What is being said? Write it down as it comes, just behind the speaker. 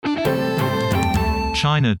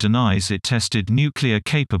China denies it tested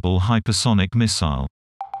nuclear-capable hypersonic missile.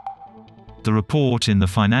 The report in the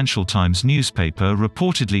Financial Times newspaper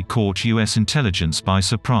reportedly caught U.S. intelligence by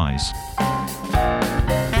surprise.